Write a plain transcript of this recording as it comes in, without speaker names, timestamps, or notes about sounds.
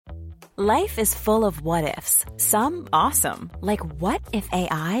Life is full of what-ifs. Some awesome, like what if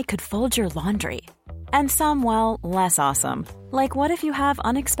AI could fold your laundry? And some, well, less awesome, like what if you have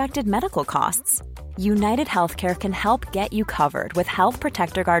unexpected medical costs? United Healthcare can help get you covered with Health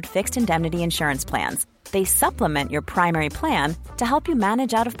Protector Guard fixed indemnity insurance plans. They supplement your primary plan to help you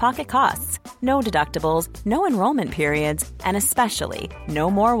manage out-of-pocket costs. No deductibles, no enrollment periods, and especially no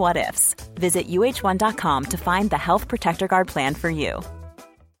more what-ifs. Visit uh1.com to find the Health Protector Guard plan for you.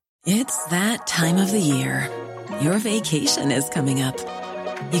 It's that time of the year. Your vacation is coming up.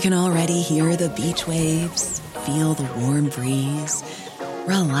 You can already hear the beach waves, feel the warm breeze,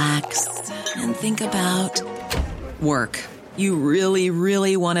 relax, and think about work. You really,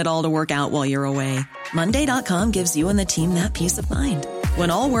 really want it all to work out while you're away. Monday.com gives you and the team that peace of mind.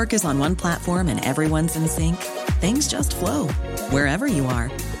 When all work is on one platform and everyone's in sync, things just flow. Wherever you are,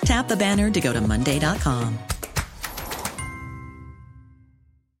 tap the banner to go to Monday.com.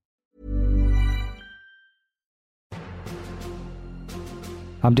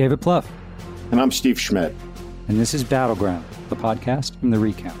 I'm David Plouffe. And I'm Steve Schmidt. And this is Battleground, the podcast from The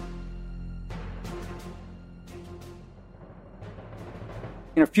Recount.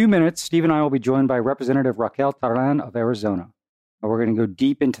 In a few minutes, Steve and I will be joined by Representative Raquel Tarlan of Arizona. We're going to go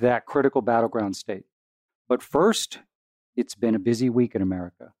deep into that critical battleground state. But first, it's been a busy week in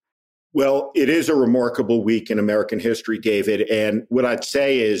America. Well, it is a remarkable week in American history, David. And what I'd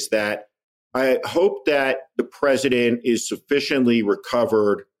say is that I hope that the president is sufficiently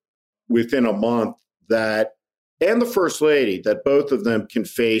recovered within a month and the first lady, that both of them can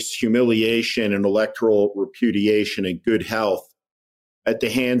face humiliation and electoral repudiation in good health at the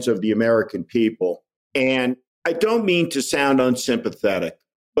hands of the American people. And I don't mean to sound unsympathetic,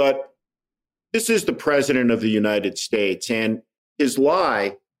 but this is the president of the United States, and his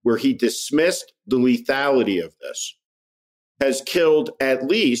lie, where he dismissed the lethality of this, has killed at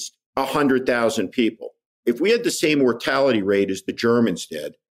least 100,000 people. If we had the same mortality rate as the Germans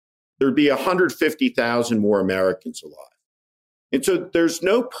did, there'd be 150,000 more Americans alive. And so there's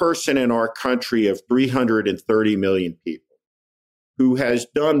no person in our country of 330 million people who has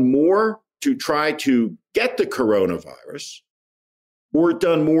done more to try to get the coronavirus or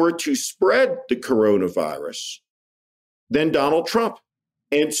done more to spread the coronavirus than Donald Trump.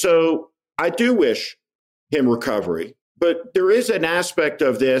 And so I do wish him recovery, but there is an aspect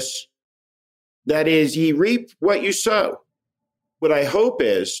of this that is, ye reap what you sow. What I hope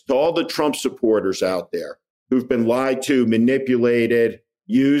is, to all the Trump supporters out there who've been lied to, manipulated,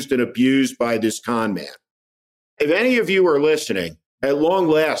 used, and abused by this con man, if any of you are listening, at long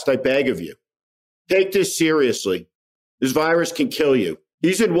last, I beg of you, take this seriously. This virus can kill you.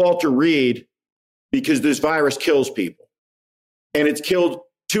 He's in Walter Reed because this virus kills people. And it's killed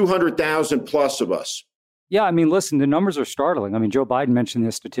 200,000 plus of us. Yeah, I mean, listen, the numbers are startling. I mean, Joe Biden mentioned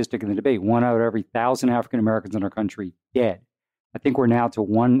this statistic in the debate. 1 out of every 1,000 African Americans in our country dead. I think we're now to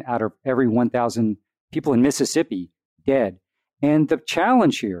 1 out of every 1,000 people in Mississippi dead. And the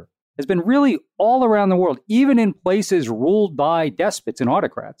challenge here has been really all around the world, even in places ruled by despots and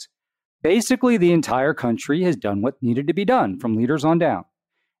autocrats. Basically, the entire country has done what needed to be done, from leaders on down.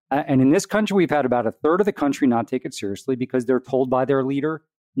 And in this country, we've had about a third of the country not take it seriously because they're told by their leader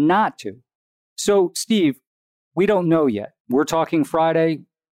not to. So, Steve, we don't know yet. We're talking Friday.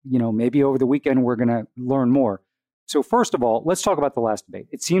 Maybe over the weekend, we're going to learn more. So first of all, let's talk about the last debate.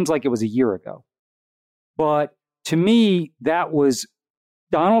 It seems like it was a year ago. But to me, that was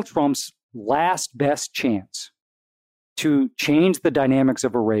Donald Trump's last best chance to change the dynamics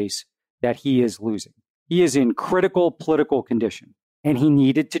of a race that he is losing. He is in critical political condition, and he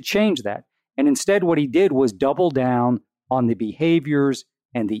needed to change that. And instead, what he did was double down on the behaviors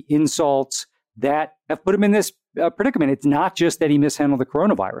and the insults that have put him in this predicament. It's not just that he mishandled the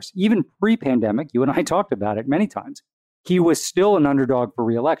coronavirus. Even pre-pandemic, you and I talked about it many times, he was still an underdog for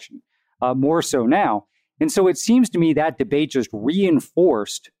re-election, more so now. And so it seems to me that debate just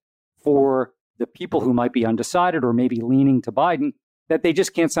reinforced for the people who might be undecided or maybe leaning to Biden that they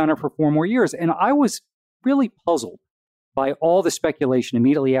just can't sign up for 4 more years. And I was really puzzled by all the speculation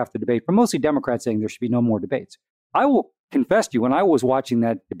immediately after the debate from mostly Democrats saying there should be no more debates. I will confess to you, when I was watching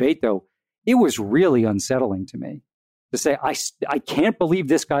that debate, though, it was really unsettling to me to say, I can't believe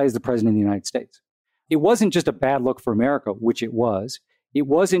this guy is the president of the United States. It wasn't just a bad look for America, which it was. It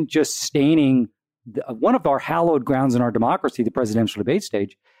wasn't just staining one of our hallowed grounds in our democracy, the presidential debate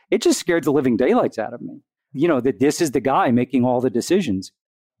stage. It just scared the living daylights out of me. That this is the guy making all the decisions.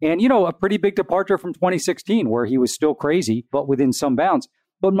 And, a pretty big departure from 2016, where he was still crazy, but within some bounds.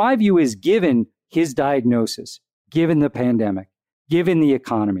 But my view is, given his diagnosis, given the pandemic, given the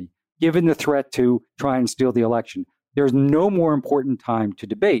economy, given the threat to try and steal the election, there's no more important time to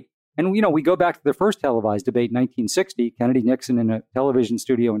debate. And, we go back to the first televised debate in 1960, Kennedy-Nixon in a television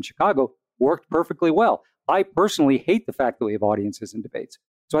studio in Chicago, worked perfectly well. I personally hate the fact that we have audiences in debates.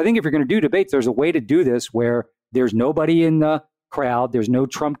 So I think if you're going to do debates, there's a way to do this where there's nobody in the crowd. There's no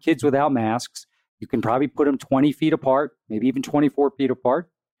Trump kids without masks. You can probably put them 20 feet apart, maybe even 24 feet apart.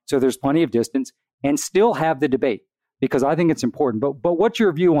 So there's plenty of distance and still have the debate because I think it's important. But what's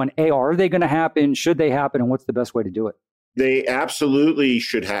your view on are they going to happen? Should they happen? And what's the best way to do it? They absolutely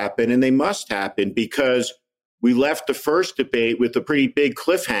should happen and they must happen because we left the first debate with a pretty big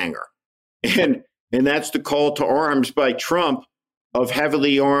cliffhanger. And that's the call to arms by Trump of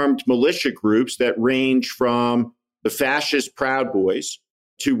heavily armed militia groups that range from the fascist Proud Boys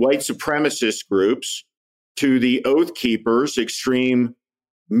to white supremacist groups to the Oath Keepers, extreme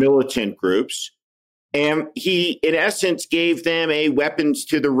militant groups. And he, in essence, gave them a weapons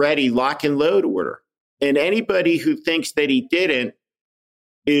to the ready lock and load order. And anybody who thinks that he didn't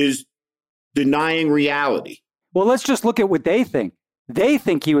is denying reality. Well, let's just look at what they think. They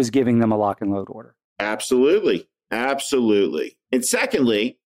think he was giving them a lock and load order. Absolutely. Absolutely. And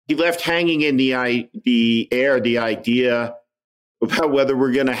secondly, he left hanging in the air the idea about whether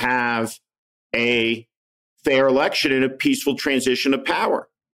we're going to have a fair election and a peaceful transition of power.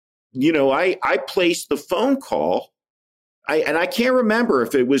 I placed the phone call, and I can't remember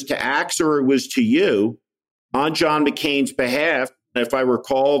if it was to Axe or it was to you, on John McCain's behalf. If I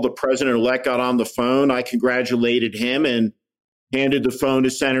recall, the president-elect got on the phone. I congratulated him and handed the phone to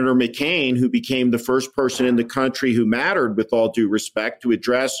Senator McCain, who became the first person in the country who mattered, with all due respect, to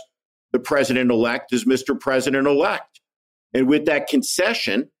address the president-elect as Mr. President-elect. And with that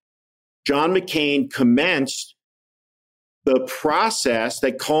concession, John McCain commenced the process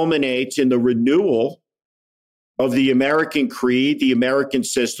that culminates in the renewal of the American creed, the American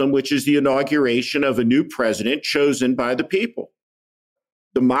system, which is the inauguration of a new president chosen by the people.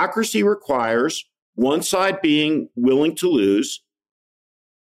 Democracy requires one side being willing to lose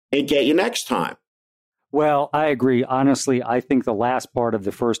and get you next time. Well, I agree. Honestly, I think the last part of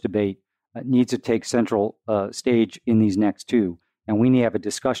the first debate needs to take central stage in these next two. And we need to have a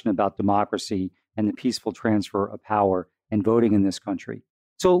discussion about democracy and the peaceful transfer of power and voting in this country.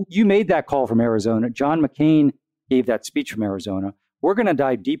 So you made that call from Arizona. John McCain gave that speech from Arizona. We're going to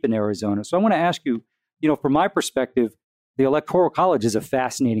dive deep in Arizona. So I want to ask you, from my perspective, the Electoral College is a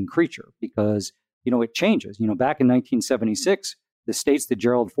fascinating creature because, it changes. Back in 1976, the states that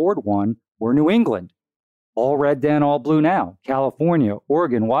Gerald Ford won were New England, all red then, all blue now. California,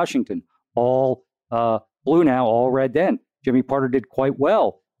 Oregon, Washington, all blue now, all red then. Jimmy Carter did quite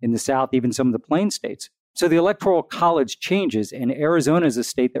well in the South, even some of the Plain states. So the Electoral College changes, and Arizona is a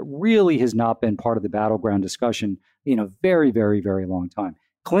state that really has not been part of the battleground discussion in a very, very, very long time.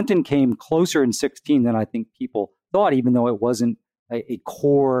 Clinton came closer in 2016 than I think people thought, even though it wasn't a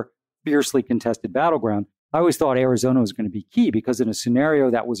core, fiercely contested battleground. I always thought Arizona was going to be key because in a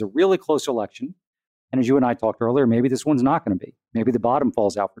scenario that was a really close election, and as you and I talked earlier, maybe this one's not going to be. Maybe the bottom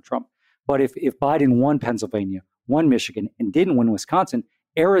falls out for Trump. But if Biden won Pennsylvania, won Michigan, and didn't win Wisconsin,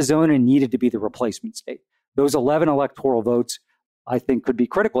 Arizona needed to be the replacement state. Those 11 electoral votes, I think, could be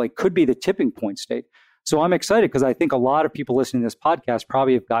critical. It could be the tipping point state. So I'm excited because I think a lot of people listening to this podcast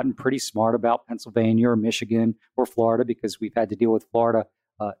probably have gotten pretty smart about Pennsylvania or Michigan or Florida because we've had to deal with Florida,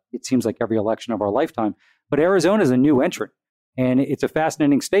 it seems like every election of our lifetime. But Arizona is a new entrant, and it's a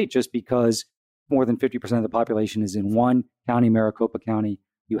fascinating state just because more than 50% of the population is in one county, Maricopa County.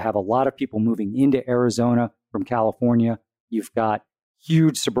 You have a lot of people moving into Arizona from California. You've got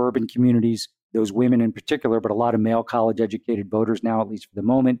huge suburban communities, those women in particular, but a lot of male college-educated voters now, at least for the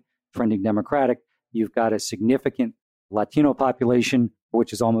moment, trending Democratic. You've got a significant Latino population,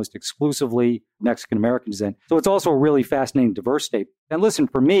 which is almost exclusively Mexican-American descent. So it's also a really fascinating, diverse state. And listen,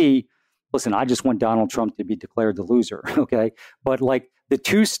 for me, I just want Donald Trump to be declared the loser, okay? But like the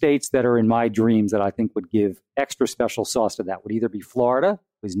two states that are in my dreams that I think would give extra special sauce to that would either be Florida,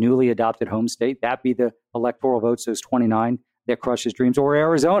 his newly adopted home state, that be the electoral votes, those 29 that crush his dreams, or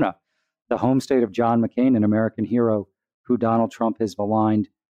Arizona, the home state of John McCain, an American hero who Donald Trump has maligned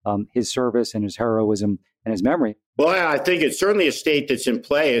his service and his heroism and his memory. Well, I think it's certainly a state that's in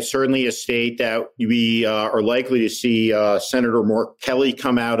play. It's certainly a state that we are likely to see Senator Mark Kelly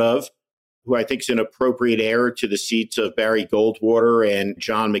come out of, who I think is an appropriate heir to the seats of Barry Goldwater and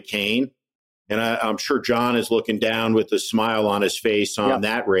John McCain. And I'm sure John is looking down with a smile on his face on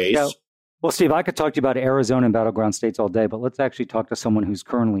that race. Yeah. Well, Steve, I could talk to you about Arizona and battleground states all day, but let's actually talk to someone who's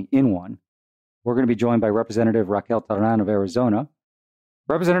currently in one. We're going to be joined by Representative Raquel Tarranan of Arizona.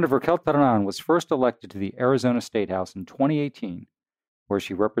 Representative Raquel Tarranan was first elected to the Arizona State House in 2018, where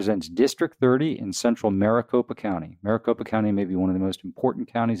she represents District 30 in central Maricopa County. Maricopa County may be one of the most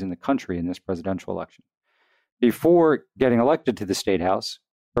important counties in the country in this presidential election. Before getting elected to the State House,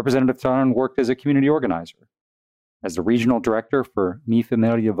 Representative Taran worked as a community organizer, as the regional director for Mi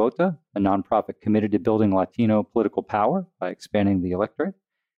Familia Vota, a nonprofit committed to building Latino political power by expanding the electorate,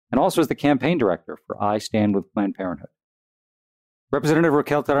 and also as the campaign director for I Stand with Planned Parenthood. Representative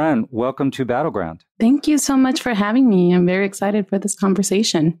Raquel Taran, welcome to Battleground. Thank you so much for having me. I'm very excited for this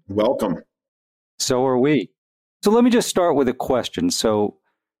conversation. Welcome. So are we. So let me just start with a question. So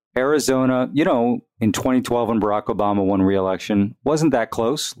Arizona, in 2012 when Barack Obama won re-election, wasn't that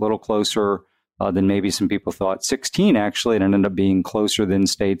close, a little closer than maybe some people thought. 16, actually, it ended up being closer than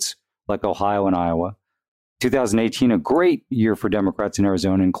states like Ohio and Iowa. 2018, a great year for Democrats in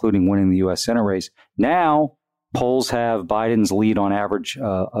Arizona, including winning the U.S. Senate race. Now, polls have Biden's lead on average,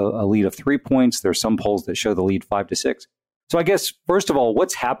 a lead of 3 points. There's some polls that show the lead 5 to 6. So I guess, first of all,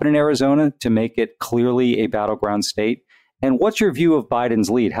 what's happened in Arizona to make it clearly a battleground state? And what's your view of Biden's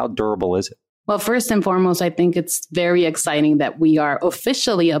lead? How durable is it? Well, first and foremost, I think it's very exciting that we are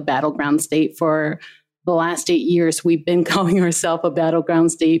officially a battleground state. For the last 8 years, we've been calling ourselves a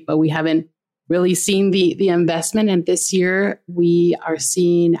battleground state, but we haven't really seen the investment. And this year, we are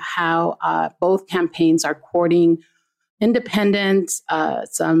seeing how both campaigns are courting independents,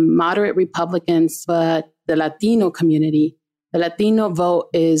 some moderate Republicans, but the Latino community. The Latino vote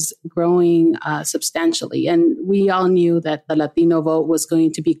is growing substantially. And we all knew that the Latino vote was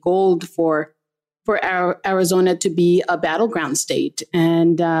going to be gold for Arizona to be a battleground state.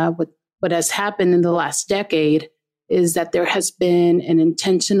 And what has happened in the last decade is that there has been an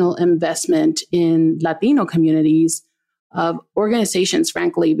intentional investment in Latino communities of organizations,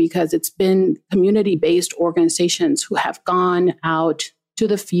 frankly, because it's been community-based organizations who have gone out to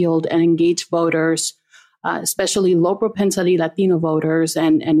the field and engaged voters, especially low propensity Latino voters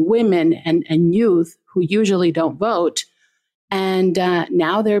and women and youth who usually don't vote. And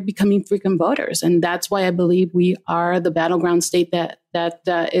now they're becoming frequent voters. And that's why I believe we are the battleground state that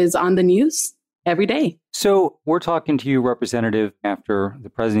is on the news every day. So we're talking to you, Representative, after the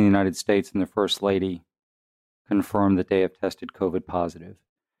President of the United States and the First Lady confirmed that they have tested COVID positive.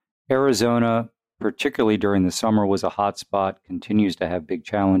 Arizona, particularly during the summer, was a hot spot, continues to have big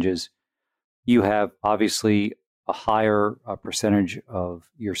challenges. You have obviously a higher percentage of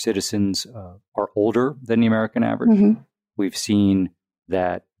your citizens are older than the American average. Mm-hmm. We've seen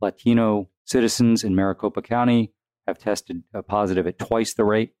that Latino citizens in Maricopa County have tested positive at twice the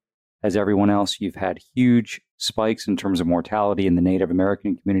rate as everyone else. You've had huge spikes in terms of mortality in the Native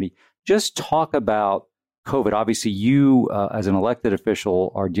American community. Just talk about COVID. Obviously, you as an elected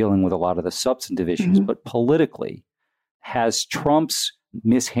official are dealing with a lot of the substantive issues, mm-hmm. but politically, has Trump's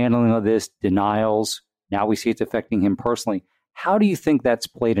mishandling of this, denials, now we see it's affecting him personally. How do you think that's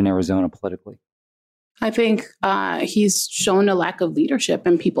played in Arizona politically? I think he's shown a lack of leadership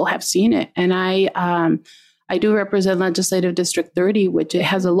and people have seen it. And I do represent Legislative District 30, which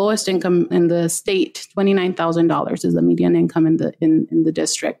has the lowest income in the state. $29,000 is the median income in the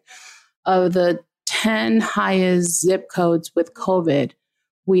district. Of the 10 highest zip codes with COVID,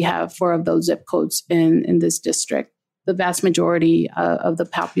 we have 4 of those zip codes in this district. The vast majority of the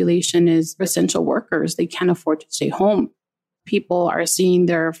population is essential workers. They can't afford to stay home. People are seeing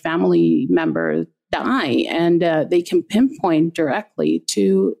their family members die, and they can pinpoint directly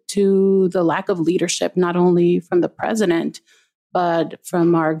to the lack of leadership, not only from the president, but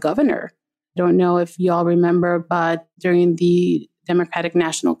from our governor. I don't know if you all remember, but during the Democratic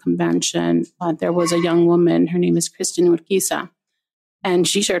National Convention, there was a young woman, her name is Kristen Urquiza, and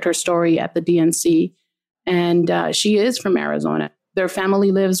she shared her story at the DNC. And she is from Arizona. Their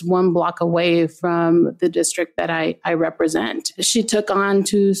family lives 1 block away from the district that I represent. She took on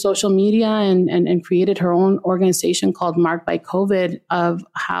to social media and created her own organization called Marked by COVID of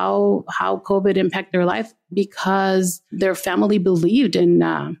how COVID impacted their life because their family believed in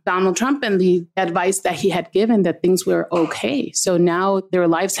Donald Trump and the advice that he had given that things were okay. So now their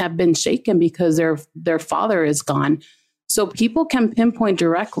lives have been shaken because their father is gone. So people can pinpoint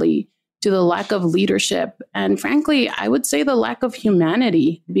directly to the lack of leadership. And frankly, I would say the lack of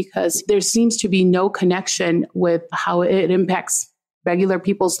humanity, because there seems to be no connection with how it impacts regular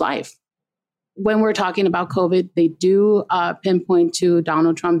people's life. When we're talking about COVID, they do pinpoint to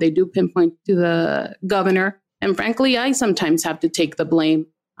Donald Trump. They do pinpoint to the governor. And frankly, I sometimes have to take the blame.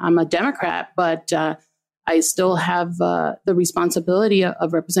 I'm a Democrat, but I still have the responsibility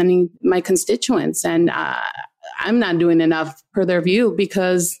of representing my constituents. And I'm not doing enough per their view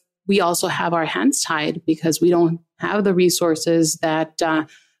because we also have our hands tied because we don't have the resources that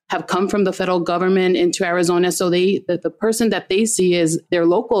have come from the federal government into Arizona. So the person that they see is their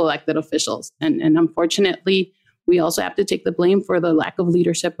local elected officials. And unfortunately, we also have to take the blame for the lack of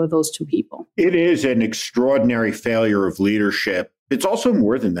leadership of those two people. It is an extraordinary failure of leadership. It's also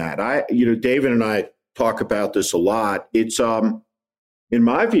more than that. David and I talk about this a lot. It's, in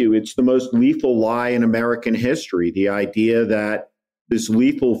my view, it's the most lethal lie in American history. The idea that this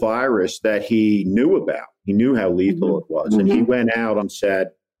lethal virus that he knew about, he knew how lethal it was. And he went out and said,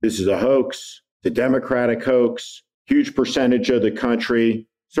 this is a hoax, it's a Democratic hoax. Huge percentage of the country,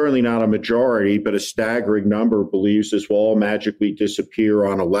 certainly not a majority, but a staggering number believes this will all magically disappear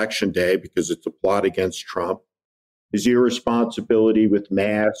on election day because it's a plot against Trump. His irresponsibility with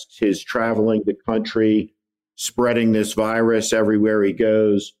masks, his traveling the country, spreading this virus everywhere he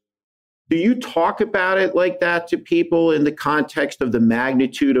goes. Do you talk about it like that to people in the context of the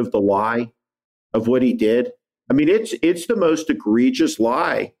magnitude of the lie of what he did? I mean, it's the most egregious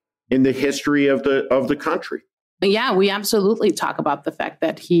lie in the history of the country. Yeah, we absolutely talk about the fact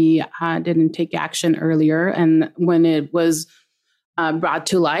that he didn't take action earlier. And when it was brought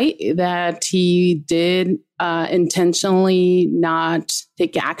to light that he did intentionally not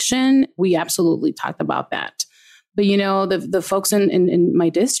take action, we absolutely talked about that. But, the folks in my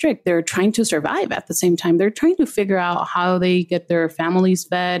district, they're trying to survive at the same time. They're trying to figure out how they get their families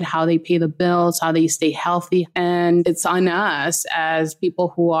fed, how they pay the bills, how they stay healthy. And it's on us as people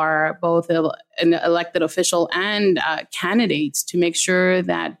who are both an elected official and candidates to make sure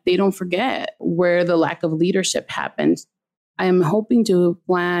that they don't forget where the lack of leadership happened. I am hoping to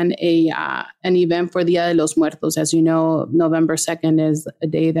plan an event for Dia de los Muertos. As you know, November 2nd is a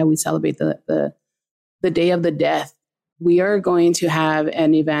day that we celebrate the Day of the Death. We are going to have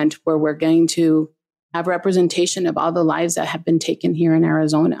an event where we're going to have representation of all the lives that have been taken here in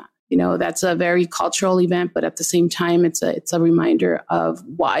Arizona. That's a very cultural event, but at the same time, it's a reminder of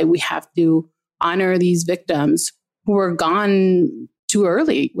why we have to honor these victims who were gone too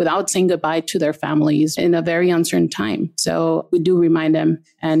early without saying goodbye to their families in a very uncertain time. So we do remind them,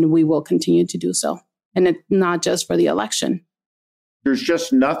 and we will continue to do so. And it's not just for the election. There's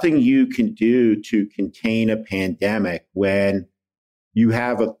just nothing you can do to contain a pandemic when you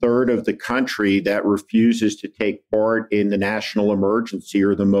have a third of the country that refuses to take part in the national emergency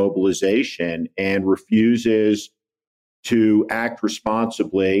or the mobilization and refuses to act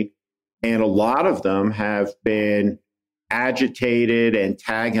responsibly. And a lot of them have been agitated,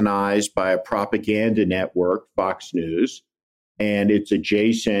 antagonized by a propaganda network, Fox News, and its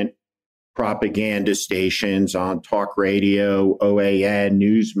adjacent propaganda stations on talk radio, OAN,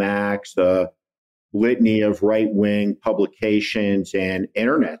 Newsmax, the litany of right-wing publications and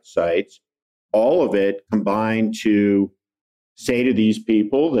internet sites, all of it combined to say to these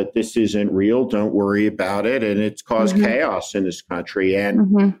people that this isn't real, don't worry about it, and it's caused chaos in this country.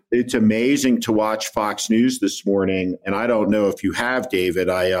 And it's amazing to watch Fox News this morning, and I don't know if you have, David.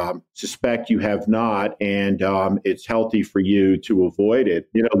 I suspect you have not, and it's healthy for you to avoid it.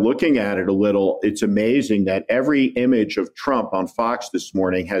 Looking at it a little, it's amazing that every image of Trump on Fox this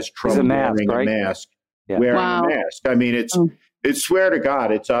morning has Trump wearing a mask. Yeah. Wearing a mask. I mean, it's swear to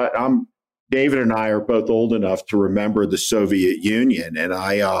God, David and I are both old enough to remember the Soviet Union. And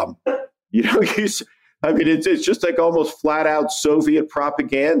it's just like almost flat out Soviet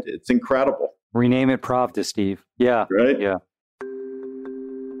propaganda. It's incredible. Rename it Pravda, Steve. Yeah. Right? Yeah.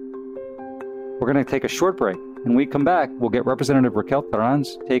 We're going to take a short break. When we come back, we'll get Representative Raquel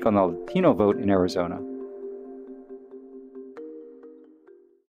Terran's take on the Latino vote in Arizona.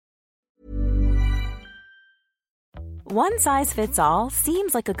 One size fits all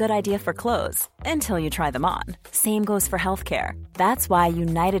seems like a good idea for clothes until you try them on. Same goes for healthcare. That's why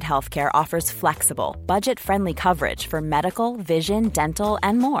United Healthcare offers flexible, budget-friendly coverage for medical, vision, dental,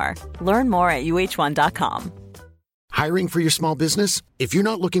 and more. Learn more at uh1.com. Hiring for your small business? If you're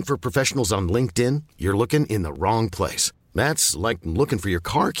not looking for professionals on LinkedIn, you're looking in the wrong place. That's like looking for your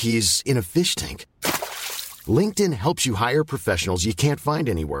car keys in a fish tank. LinkedIn helps you hire professionals you can't find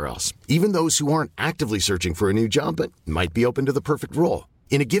anywhere else, even those who aren't actively searching for a new job but might be open to the perfect role.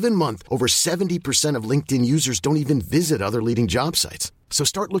 In a given month, over 70% of LinkedIn users don't even visit other leading job sites. So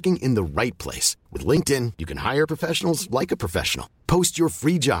start looking in the right place. With LinkedIn, you can hire professionals like a professional. Post your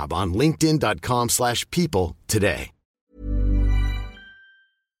free job on linkedin.com/people today.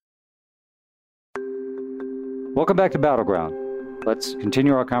 Welcome back to Battleground. Let's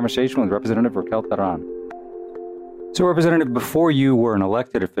continue our conversation with Representative Raquel Terran. So, Representative, before you were an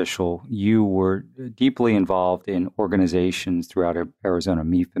elected official, you were deeply involved in organizations throughout Arizona,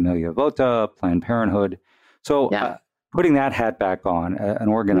 Mi Familia Vota, Planned Parenthood. So, putting that hat back on, an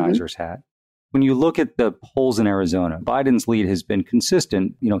organizer's hat, When you look at the polls in Arizona, Biden's lead has been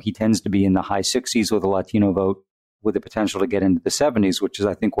consistent. He tends to be in the high 60s with a Latino vote with the potential to get into the 70s, which is,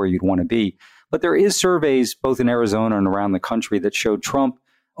 I think, where you'd want to be. But there is surveys both in Arizona and around the country that showed Trump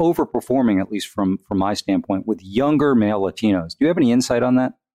overperforming, at least from my standpoint, with younger male Latinos. Do you have any insight on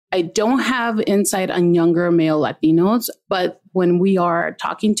that? I don't have insight on younger male Latinos, but when we are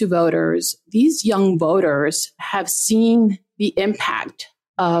talking to voters, these young voters have seen the impact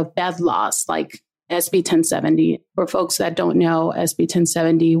of bad laws like SB 1070. For folks that don't know, SB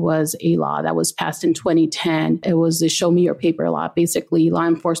 1070 was a law that was passed in 2010. It was the show me your paper law, basically law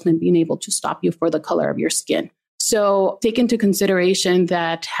enforcement being able to stop you for the color of your skin. So take into consideration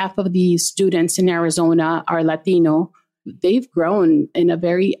that half of the students in Arizona are Latino. They've grown in a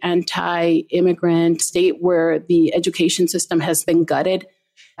very anti-immigrant state where the education system has been gutted.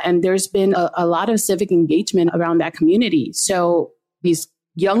 And there's been a lot of civic engagement around that community. So these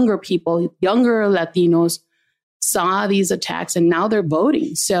younger people, younger Latinos saw these attacks and now they're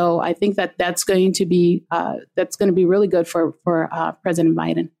voting. So I think that's going to be really good for President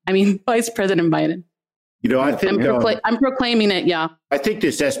Biden. I mean, Vice President Biden. I think I'm proclaiming it. Yeah. I think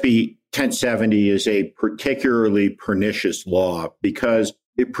this SB 1070 is a particularly pernicious law because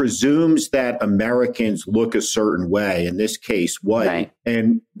it presumes that Americans look a certain way, in this case, white, right,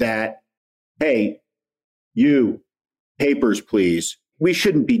 and that, hey, you, papers, please. We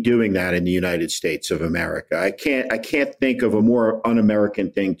shouldn't be doing that in the United States of America. I can't think of a more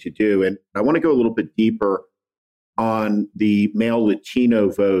un-American thing to do. And I want to go a little bit deeper on the male Latino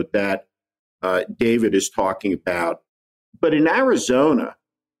vote that David is talking about. But in Arizona,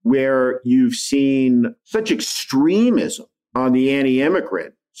 where you've seen such extremism on the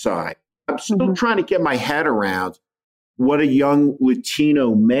anti-immigrant side, I'm still trying to get my head around what a young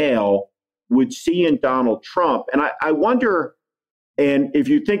Latino male would see in Donald Trump. And I wonder, and if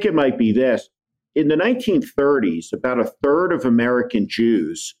you think it might be this, in the 1930s, about a third of American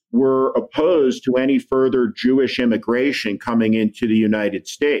Jews were opposed to any further Jewish immigration coming into the United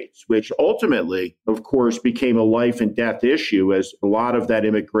States, which ultimately, of course, became a life and death issue as a lot of that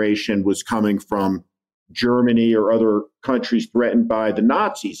immigration was coming from Germany or other countries threatened by the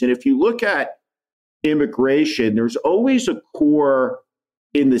Nazis. And if you look at immigration, there's always a core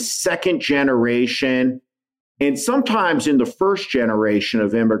in the second generation and sometimes in the first generation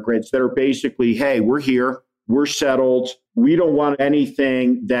of immigrants that are basically, hey, we're here, we're settled, we don't want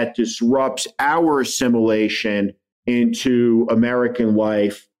anything that disrupts our assimilation into American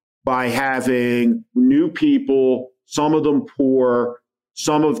life by having new people, some of them poor,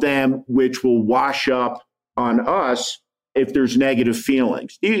 some of them which will wash up on us if there's negative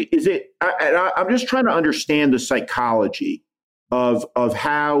feelings. I'm just trying to understand the psychology of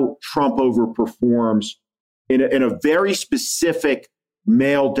how Trump overperforms in a very specific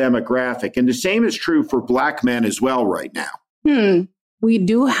male demographic. And the same is true for Black men as well right now. We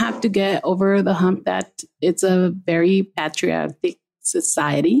do have to get over the hump that it's a very patriotic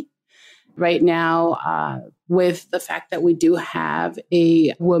society right now, with the fact that we do have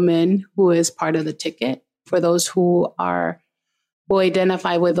a woman who is part of the ticket. For those who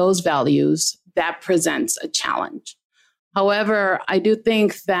identify with those values, that presents a challenge. However, I do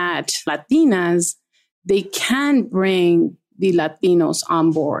think that Latinas, they can bring the Latinos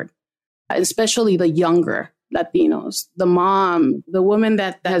on board, especially the younger Latinos. The mom, the woman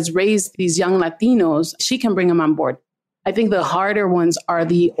that has raised these young Latinos, she can bring them on board. I think the harder ones are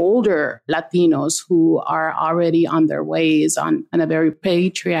the older Latinos who are already on their ways in a very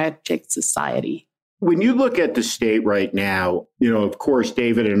patriotic society. When you look at the state right now, of course,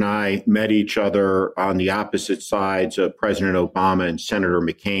 David and I met each other on the opposite sides of President Obama and Senator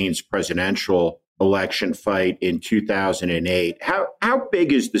McCain's presidential election fight in 2008. How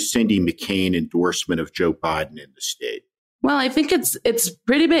big is the Cindy McCain endorsement of Joe Biden in the state? Well, I think it's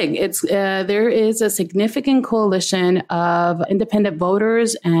pretty big. There is a significant coalition of independent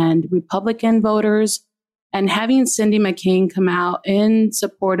voters and Republican voters, and having Cindy McCain come out in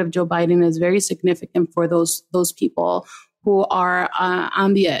support of Joe Biden is very significant for those people who are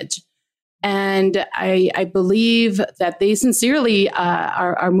on the edge. And I believe that they sincerely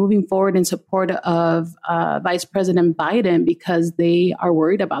are moving forward in support of Vice President Biden because they are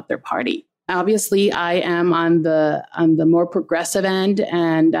worried about their party. Obviously, I am on the more progressive end,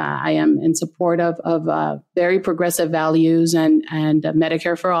 and I am in support of very progressive values and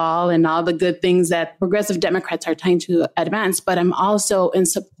Medicare for all and all the good things that progressive Democrats are trying to advance. But I'm also in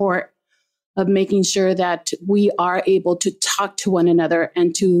support of making sure that we are able to talk to one another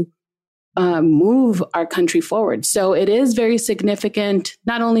and to move our country forward. So it is very significant,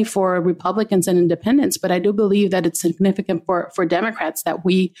 not only for Republicans and independents, but I do believe that it's significant for Democrats that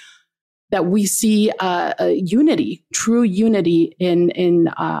we that we see a unity, true unity in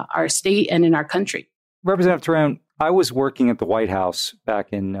our state and in our country. Representative Terran, I was working at the White House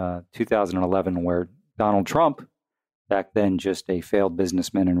back in 2011, where Donald Trump, back then just a failed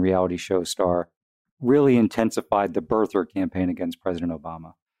businessman and reality show star, really intensified the birther campaign against President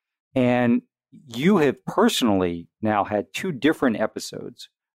Obama. And you have personally now had 2 different episodes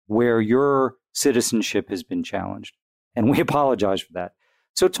where your citizenship has been challenged. And we apologize for that.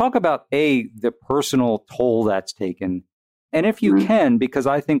 So talk about, A, the personal toll that's taken. And if you can, because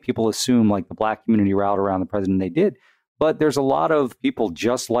I think people assume like the Black community rallied around the president, they did. But there's a lot of people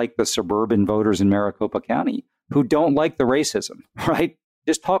just like the suburban voters in Maricopa County who don't like the racism, right?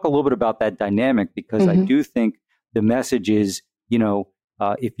 Just talk a little bit about that dynamic, because I do think the message is,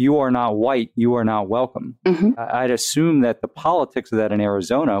 if you are not white, you are not welcome. I'd assume that the politics of that in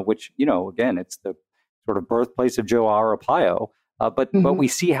Arizona, which, again, it's the sort of birthplace of Joe Arpaio, but we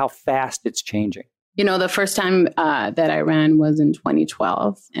see how fast it's changing. The first time that I ran was in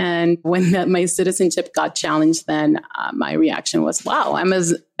 2012. And when my citizenship got challenged, then my reaction was, wow, I'm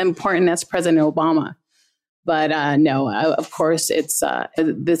as important as President Obama. But no, of course,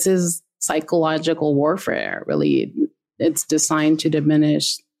 this is psychological warfare, really. It's designed to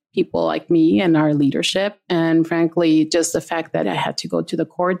diminish people like me and our leadership. And frankly, just the fact that I had to go to the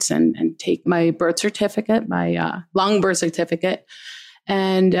courts and take my birth certificate, my long birth certificate.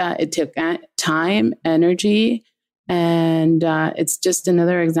 And it took time, energy, and it's just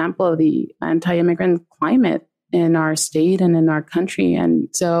another example of the anti-immigrant climate in our state and in our country. And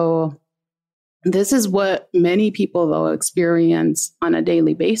so this is what many people, though, experience on a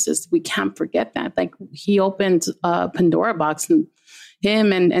daily basis. We can't forget that. Like, he opened a Pandora box, and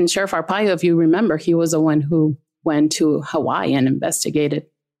him and Sheriff Arpaio, if you remember, he was the one who went to Hawaii and investigated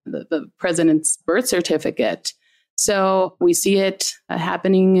the president's birth certificate. So we see it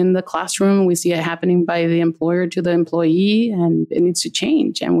happening in the classroom. We see it happening by the employer to the employee, and it needs to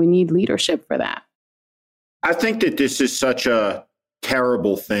change. And we need leadership for that. I think that this is such a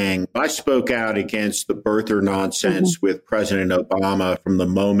terrible thing. I spoke out against the birther nonsense with President Obama from the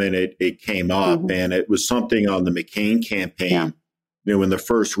moment it came up. And it was something on the McCain campaign, when the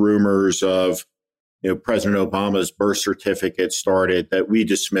first rumors of President Obama's birth certificate started, that we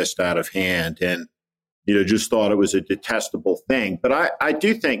dismissed out of hand and just thought it was a detestable thing. But I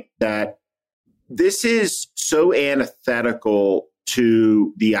do think that this is so antithetical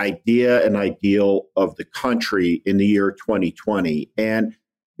to the idea and ideal of the country in the year 2020 and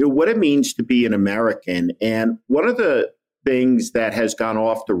what it means to be an American. And one of the things that has gone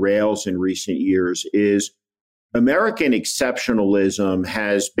off the rails in recent years is American exceptionalism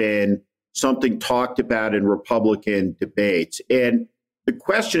has been something talked about in Republican debates. And the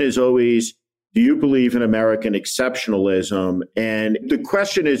question is always, do you believe in American exceptionalism? And the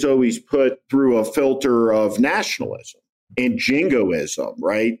question is always put through a filter of nationalism and jingoism,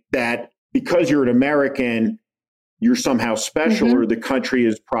 right? That because you're an American, you're somehow special or the country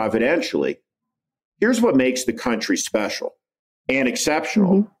is providentially. Here's what makes the country special and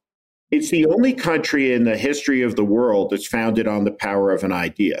exceptional. It's the only country in the history of the world that's founded on the power of an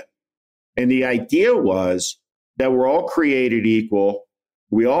idea. And the idea was that we're all created equal.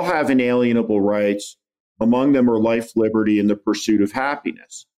 We all have inalienable rights. Among them are life, liberty, and the pursuit of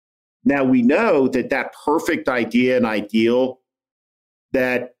happiness. Now, we know that perfect idea and ideal,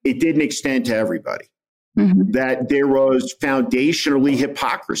 that it didn't extend to everybody, that there was foundationally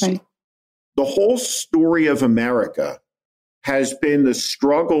hypocrisy. Right. The whole story of America has been the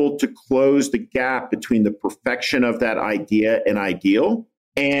struggle to close the gap between the perfection of that idea and ideal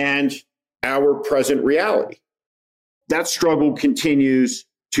and our present reality. That struggle continues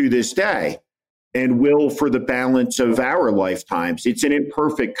to this day and will for the balance of our lifetimes. It's an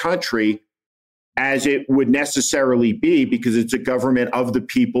imperfect country, as it would necessarily be, because it's a government of the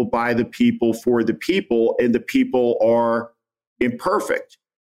people, by the people, for the people, and the people are imperfect.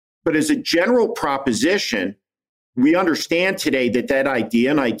 But as a general proposition, we understand today that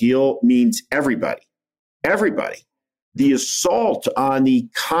idea and ideal means everybody. Everybody. The assault on the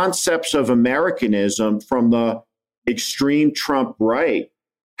concepts of Americanism from the extreme Trump right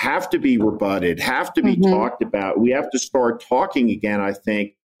have to be rebutted, have to be talked about. We have to start talking again, I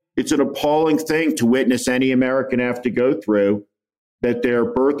think. It's an appalling thing to witness any American have to go through, that their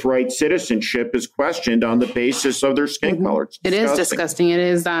birthright citizenship is questioned on the basis of their skin color. It is disgusting. It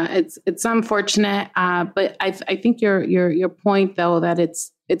is. It's unfortunate. But I think your point, though, that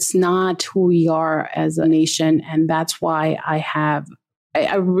it's not who we are as a nation, and that's why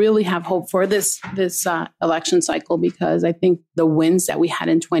I really have hope for this election cycle, because I think the wins that we had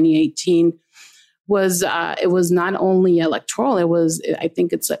in 2018 was it was not only electoral. I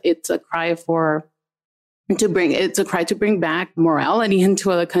think it's a cry to bring back morality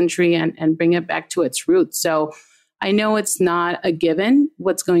into the country and bring it back to its roots. So I know it's not a given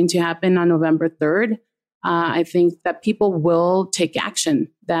what's going to happen on November 3rd. I think that people will take action,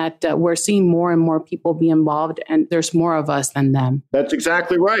 that we're seeing more and more people be involved, and there's more of us than them. That's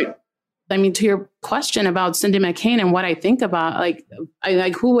exactly right. I mean, to your question about Cindy McCain and what I think about,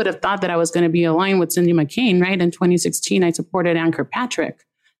 who would have thought that I was going to be aligned with Cindy McCain, right? In 2016, I supported Ann Kirkpatrick,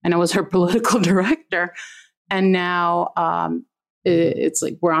 and I was her political director. And now it's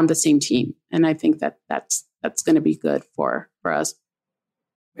like we're on the same team. And I think that's going to be good for us.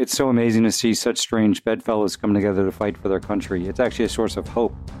 It's so amazing to see such strange bedfellows come together to fight for their country. It's actually a source of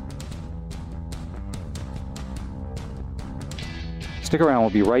hope. Stick around. We'll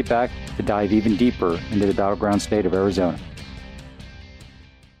be right back to dive even deeper into the battleground state of Arizona.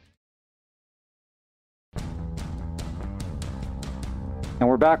 And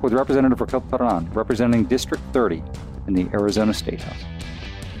we're back with Representative Raquel Perron, representing District 30 in the Arizona State House.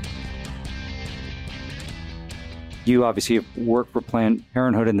 You obviously have worked for Planned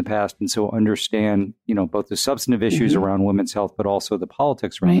Parenthood in the past, and so understand, both the substantive issues around women's health, but also the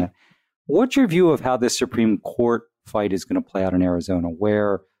politics around that. What's your view of how this Supreme Court fight is going to play out in Arizona,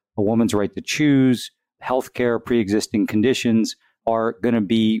 where a woman's right to choose, healthcare, pre-existing conditions are going to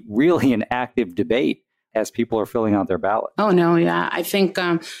be really an active debate as people are filling out their ballot? Oh, no, yeah. I think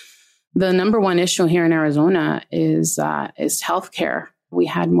the number one issue here in Arizona is healthcare. We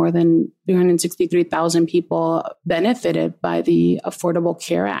had more than 363,000 people benefited by the Affordable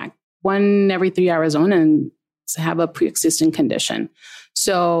Care Act. 1 in every 3 Arizonans have a pre-existing condition.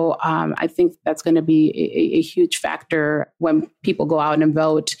 So I think that's going to be a huge factor when people go out and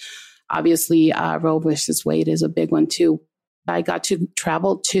vote. Obviously, Roe versus Wade is a big one, too. I got to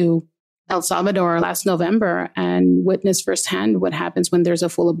travel to El Salvador last November and witness firsthand what happens when there's a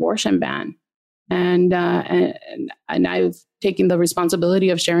full abortion ban. And I've taken the responsibility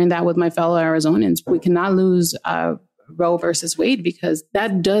of sharing that with my fellow Arizonans. We cannot lose Roe versus Wade, because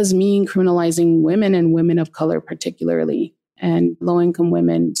that does mean criminalizing women and women of color particularly, and low-income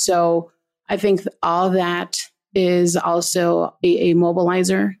women. So I think all that is also a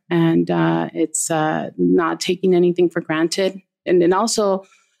mobilizer, and it's not taking anything for granted. And then also,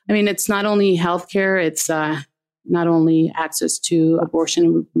 I mean, it's not only healthcare, it's not only access to abortion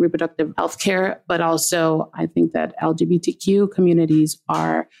and reproductive health care, but also I think that LGBTQ communities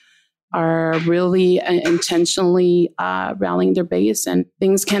are really intentionally rallying their base, and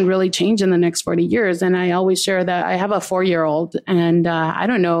things can really change in the next 40 years. And I always share that I have a 4-year-old, and I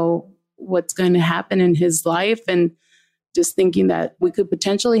don't know what's going to happen in his life. And just thinking that we could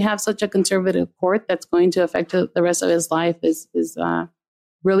potentially have such a conservative court that's going to affect the rest of his life is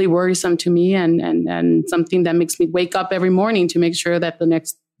really worrisome to me, and something that makes me wake up every morning to make sure that the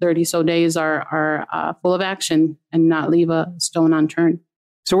next 30 so days are full of action and not leave a stone unturned.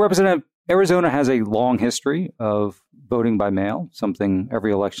 So, Representative, Arizona has a long history of voting by mail, something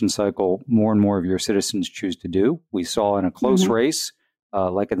every election cycle more and more of your citizens choose to do. We saw in a close race,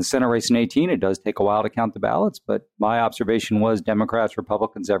 like in the Senate race in 2018, it does take a while to count the ballots, but my observation was Democrats,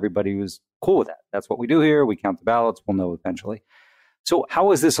 Republicans, everybody was cool with that. That's what we do here. We count the ballots. We'll know eventually. So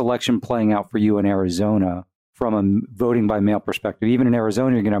how is this election playing out for you in Arizona from a voting by mail perspective? Even in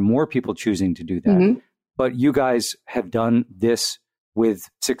Arizona, you're going to have more people choosing to do that. But you guys have done this with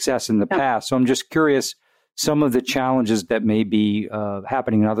success in the past. So I'm just curious, some of the challenges that may be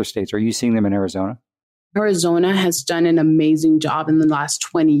happening in other states, are you seeing them in Arizona? Arizona has done an amazing job in the last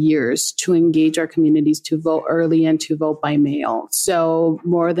 20 years to engage our communities to vote early and to vote by mail. So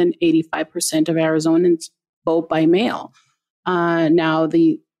more than 85% of Arizonans vote by mail. Now,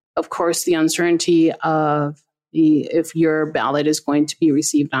 of course, the uncertainty of if your ballot is going to be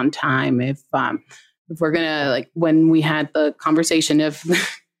received on time, if we're going to, like when we had the conversation, if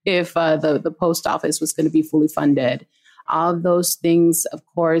the post office was going to be fully funded, all of those things, of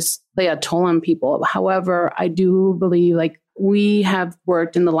course, play a toll on people. However, I do believe we have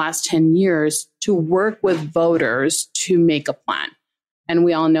worked in the last 10 years to work with voters to make a plan. And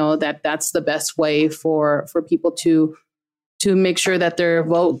we all know that that's the best way for people to make sure that their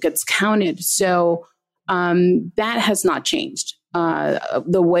vote gets counted. So that has not changed.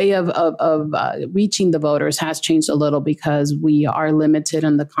 The way of reaching the voters has changed a little, because we are limited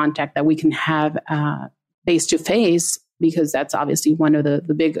on the contact that we can have face to face, because that's obviously one of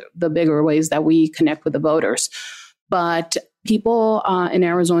the bigger ways that we connect with the voters. But people in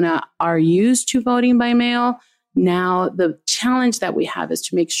Arizona are used to voting by mail. Now, the challenge that we have is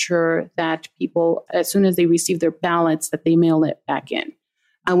to make sure that people, as soon as they receive their ballots, that they mail it back in.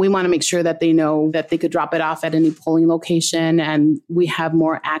 And we want to make sure that they know that they could drop it off at any polling location. And we have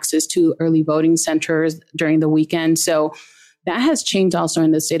more access to early voting centers during the weekend. So that has changed also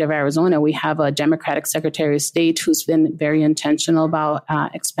in the state of Arizona. We have a Democratic Secretary of State who's been very intentional about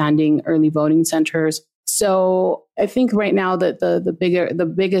expanding early voting centers. So I think right now that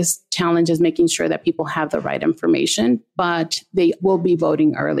the biggest challenge is making sure that people have the right information, but they will be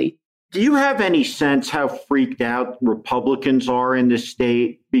voting early. Do you have any sense how freaked out Republicans are in this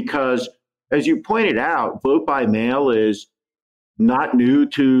state? Because, as you pointed out, vote by mail is not new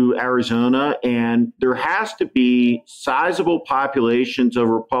to Arizona, and there has to be sizable populations of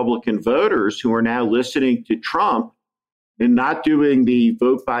Republican voters who are now listening to Trump and not doing the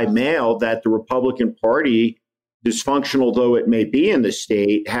vote by mail that the Republican Party, dysfunctional though it may be in the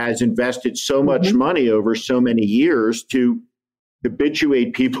state, has invested so much money over so many years to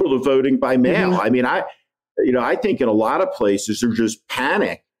habituate people to voting by mail. I mean, I think in a lot of places there's just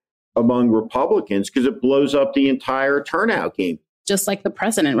panic among Republicans because it blows up the entire turnout game. Just like the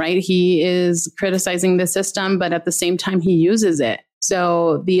president, right? He is criticizing the system, but at the same time, he uses it.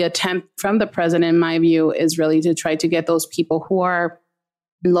 So the attempt from the president, in my view, is really to try to get those people who are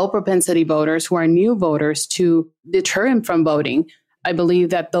low propensity voters, who are new voters, to deter him from voting. I believe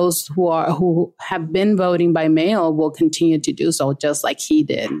that those who have been voting by mail will continue to do so, just like he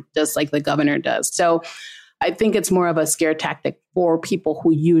did, just like the governor does. So I think it's more of a scare tactic for people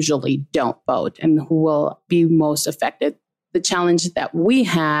who usually don't vote and who will be most affected. The challenge that we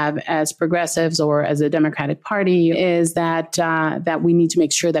have as progressives or as a Democratic Party is that we need to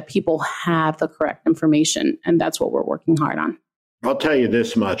make sure that people have the correct information. And that's what we're working hard on. I'll tell you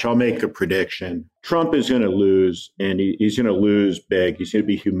this much. I'll make a prediction. Trump is going to lose, and he's going to lose big. He's going to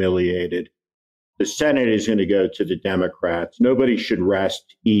be humiliated. The Senate is going to go to the Democrats. Nobody should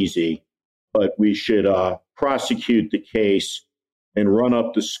rest easy, but we should prosecute the case and run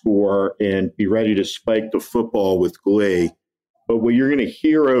up the score and be ready to spike the football with glee. But what you're going to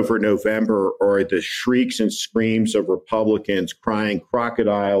hear over November are the shrieks and screams of Republicans crying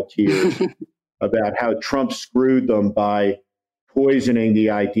crocodile tears about how Trump screwed them by poisoning the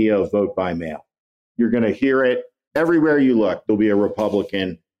idea of vote by mail. You're going to hear it everywhere you look. There'll be a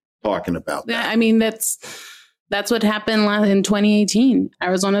Republican talking about that. I mean, that's what happened in 2018.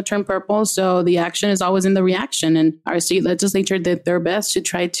 Arizona turned purple, so the action is always in the reaction. And our state legislature did their best to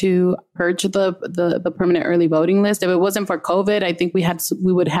try to purge the permanent early voting list. If it wasn't for COVID, I think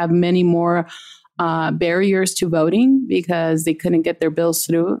we would have many more barriers to voting because they couldn't get their bills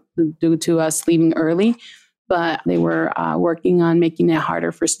through due to us leaving early. But they were working on making it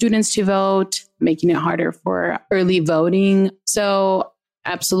harder for students to vote, making it harder for early voting. So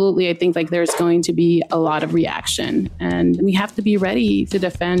absolutely, I think there's going to be a lot of reaction, and we have to be ready to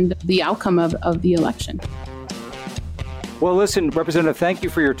defend the outcome of the election. Well, listen, Representative, thank you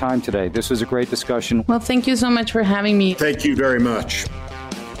for your time today. This was a great discussion. Well, thank you so much for having me. Thank you very much.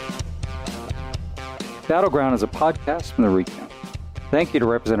 Battleground is a podcast from The Recount. Thank you to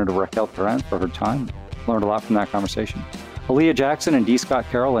Representative Raquel Terán for her time. Learned a lot from that conversation. Aaliyah Jackson and D. Scott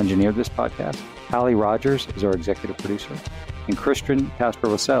Carroll engineered this podcast. Hallie Rogers is our executive producer. And Christian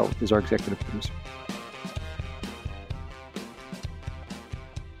Casper-Vassell is our executive producer.